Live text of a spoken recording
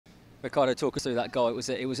Ricardo, talk us through that goal.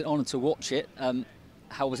 It was an honour to watch it.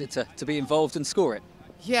 How was it to be involved and score it?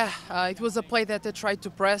 Yeah, it was a play that I tried to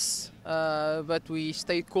press, but we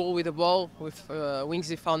stayed cool with the ball. With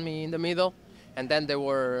Wingsy found me in the middle, and then they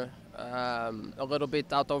were a little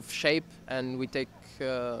bit out of shape, and we take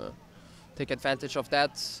advantage of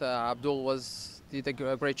that. Abdul did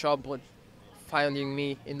a great job with finding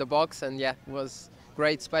me in the box, and yeah, it was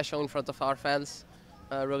great, special in front of our fans.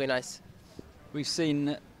 Really nice. We've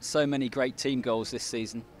seen so many great team goals this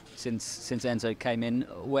season since Enzo came in.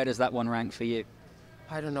 Where does that one rank for you?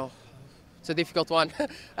 I don't know. It's a difficult one.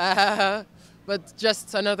 But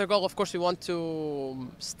just another goal. Of course, we want to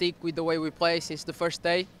stick with the way we play since the first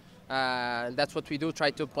day. That's what we do,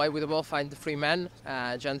 try to play with the ball, find the free man,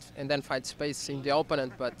 and then find space in the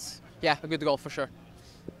opponent. But yeah, a good goal for sure.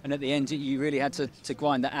 And at the end, you really had to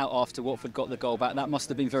grind that out after Watford got the goal back. That must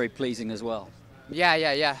have been very pleasing as well.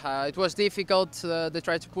 Yeah. It was difficult. They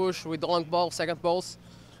tried to push with the long ball, second balls.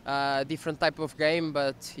 Different type of game,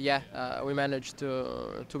 but yeah, we managed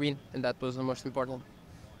to win, and that was the most important.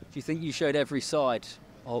 Do you think you showed every side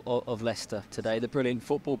of Leicester today? The brilliant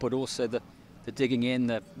football, but also the digging in,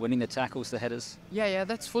 the winning the tackles, the headers? Yeah,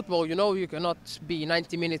 that's football. You know, you cannot be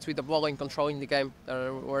 90 minutes with the ball and controlling the game.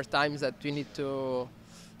 There were times that we need to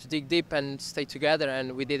dig deep and stay together,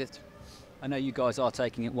 and we did it. I know you guys are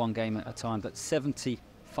taking it one game at a time, but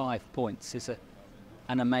 75 points is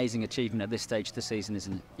an amazing achievement at this stage of the season,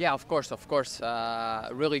 isn't it? Yeah, of course.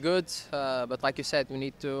 Really good, but like you said, we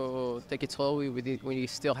need to take it slowly. We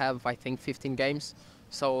still have, I think, 15 games,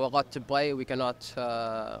 so a lot to play. We cannot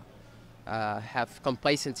have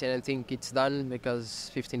complacency and think it's done, because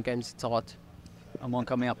 15 games, it's a lot. And one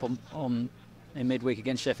coming up in midweek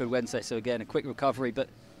against Sheffield Wednesday, so again, a quick recovery, but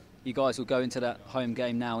you guys will go into that home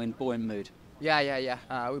game now in buoyant mood.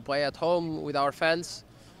 Yeah. We play at home with our fans.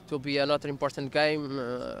 It will be another important game.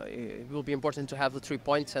 It will be important to have the 3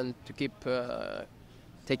 points and to keep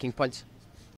taking points.